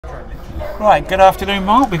Right, good afternoon,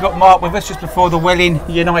 Mark. We've got Mark with us just before the Welling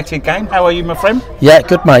United game. How are you, my friend? Yeah,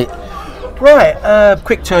 good, mate. Right,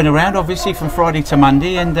 quick turnaround, obviously, from Friday to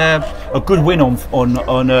Monday, and a good win on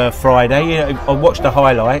Friday. I watched the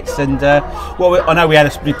highlights, and I know we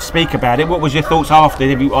had to speak about it. What was your thoughts after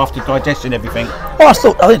digesting everything? Well, I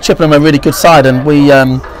think Chippenham are a really good side, and we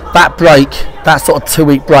that sort of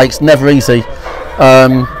 2-week break's never easy,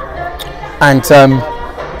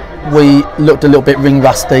 we looked a little bit ring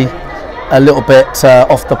rusty, a little bit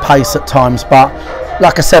off the pace at times, but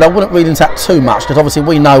like I said, I wouldn't read into that too much, because obviously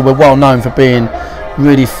we know we're well known for being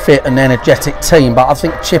really fit and energetic team. But I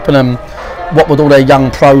think Chippenham, what with all their young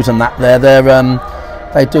pros and that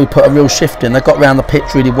they do put a real shift in. They got around the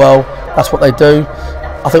pitch really well. That's what they do.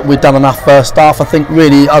 I think we've done enough first half. I think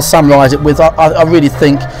really, I'll summarise it with, I really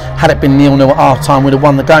think had it been 0-0 at half time, we'd have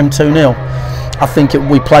won the game 2-0. I think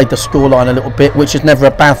we played the scoreline a little bit, which is never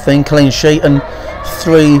a bad thing. Clean sheet and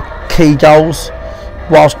 3 key goals.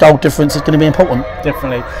 Whilst goal difference is going to be important.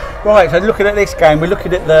 Definitely. Right, so looking at this game, we're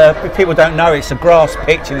looking at people don't know, it's a grass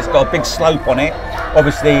pitch and it's got a big slope on it.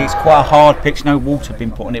 Obviously it's quite a hard pitch, no water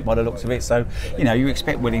been put on it by the looks of it, so you know, you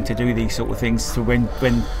expect Welling to do these sort of things to when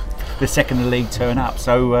the second of the league turn up.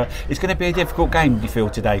 So it's going to be a difficult game, do you feel,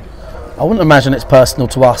 today? I wouldn't imagine it's personal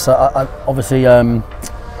to us. Obviously the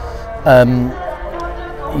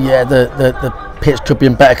pitch could be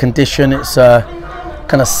in better condition. It's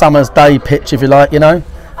kind of summer's day pitch, if you like, you know,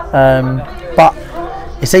 but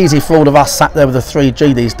it's easy for all of us sat there with the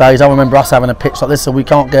 3G these days. I remember us having a pitch like this, so we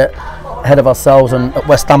can't get ahead of ourselves. And at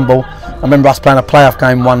West Humble, I remember us playing a playoff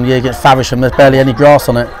game one year against Faversham. There's barely any grass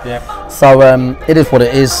on it. Yeah. So it is what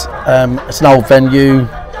it is. It's an old venue.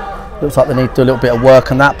 Looks like they need to do a little bit of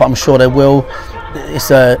work on that, but I'm sure they will.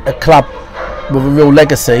 It's a club with a real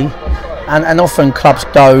legacy, and often clubs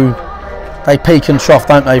they peak and trough,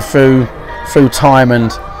 don't they, through time,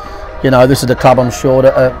 and you know, this is the club I'm sure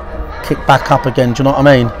that kick back up again. Do you know what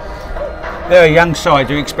I mean? They're a young side.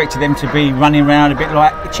 Do you expect them to be running around a bit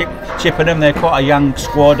like Chippenham? They're quite a young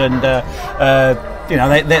squad, and you know,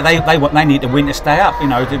 they need to win to stay up. You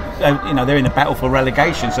know, they're in a battle for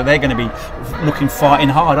relegation, so they're going to be fighting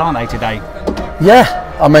hard, aren't they, today? Yeah,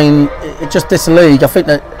 I mean, just this league, I think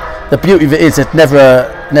that the beauty of it is it's never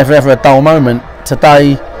ever a dull moment.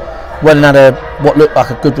 Today, Welling had what looked like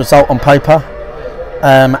a good result on paper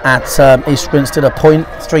at East Grinstead, a point,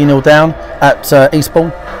 3-0 down at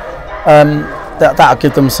Eastbourne. That'll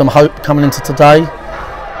give them some hope coming into today.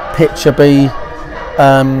 Pitch will be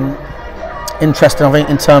interesting, I think,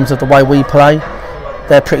 in terms of the way we play.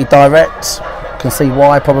 They're pretty direct. You can see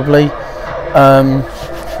why, probably.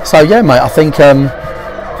 So yeah, mate, I think it'll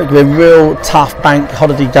be a real tough bank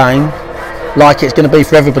holiday game, like it's going to be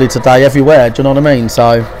for everybody today, everywhere. Do you know what I mean?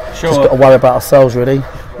 So. Sure. Just got to worry about ourselves, really.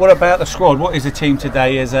 What about the squad? What is the team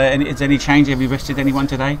today? Is any change? Have you rested anyone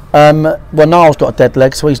today? Well, Niall's got a dead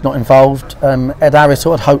leg, so he's not involved. Ed Harris,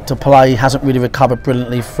 who I'd hoped to play, hasn't really recovered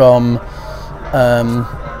brilliantly from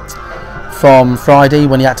Friday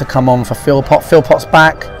when he had to come on for Philpott. Philpott's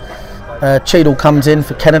back. Cheadle comes in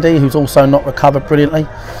for Kennedy, who's also not recovered brilliantly.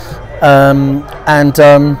 And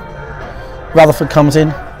Rutherford comes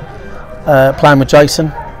in, playing with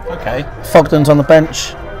Jason. Okay. Fogden's on the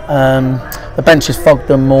bench. The bench is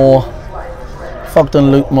Fogden, Luke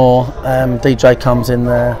Moore, DJ comes in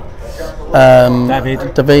there,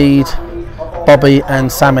 David, Bobby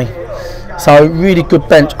and Sammy. So really good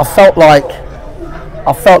bench. I felt like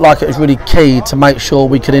it was really key to make sure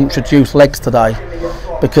we could introduce legs today,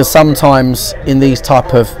 because sometimes in these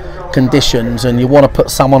type of conditions and you want to put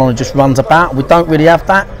someone on who just runs about, we don't really have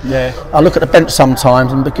that. Yeah. I look at the bench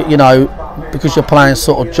sometimes, and because you're playing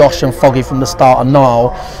sort of Josh and Foggy from the start and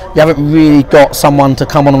Niall, you haven't really got someone to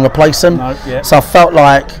come on and replace them. No, yeah. So I felt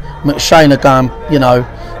like McShane are going,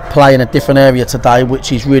 play in a different area today, which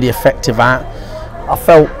he's really effective at. I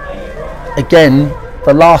felt, again,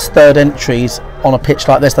 the last third entries on a pitch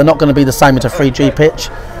like this, they're not going to be the same as a 3G pitch.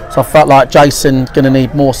 So I felt like Jason's going to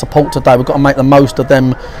need more support today. We've got to make the most of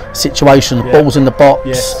them situations, yeah. Balls in the box,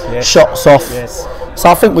 yes. Shots off. Yes. So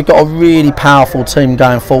I think we've got a really powerful team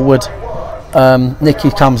going forward.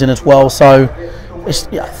 Nicky comes in as well, so it's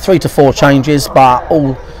 3 to 4 changes, but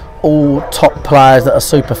all top players that are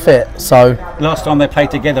super fit. So last time they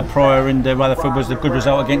played together, Pryor and Rutherford, was a good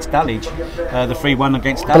result against Dulwich, the 3-1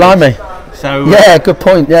 against Dulwich. Blimey. So yeah, good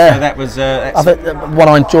point. Yeah, so that was. I think what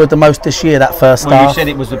I enjoyed the most this year, that first half. You said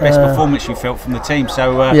it was the best performance you felt from the team.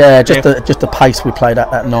 So yeah, just the pace we played at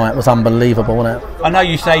that night was unbelievable, wasn't it? I know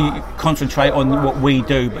you say you concentrate on what we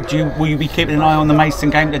do, but will you be keeping an eye on the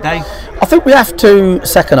Mason game today? I think we have to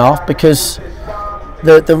second half, because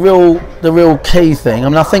the real key thing. I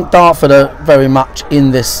mean, I think Dartford are very much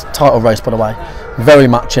in this title race, by the way, very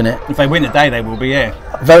much in it. If they win today, they will be. Yeah,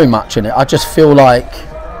 very much in it. I just feel like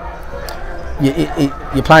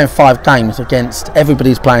you're playing 5 games against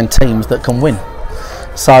everybody's playing teams that can win.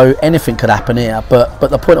 So anything could happen here. But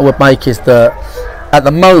the point I would make is that at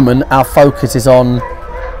the moment our focus is on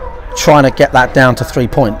trying to get that down to 3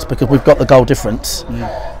 points because we've got the goal difference.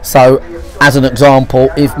 So as an example,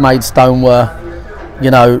 if Maidstone were,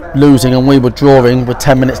 you know, losing and we were drawing with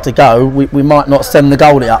 10 minutes to go, we might not send the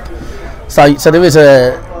goalie up. So there's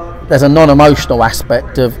a non-emotional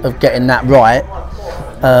aspect of getting that right.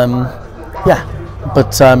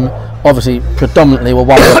 But obviously predominantly we're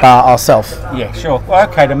worried about ourselves. Yeah, sure. Well,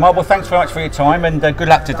 okay then, Marc. Well, thanks very much for your time and good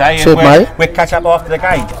luck today. Cheers, mate. We'll catch up after the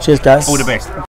game. Cheers, guys. All the best.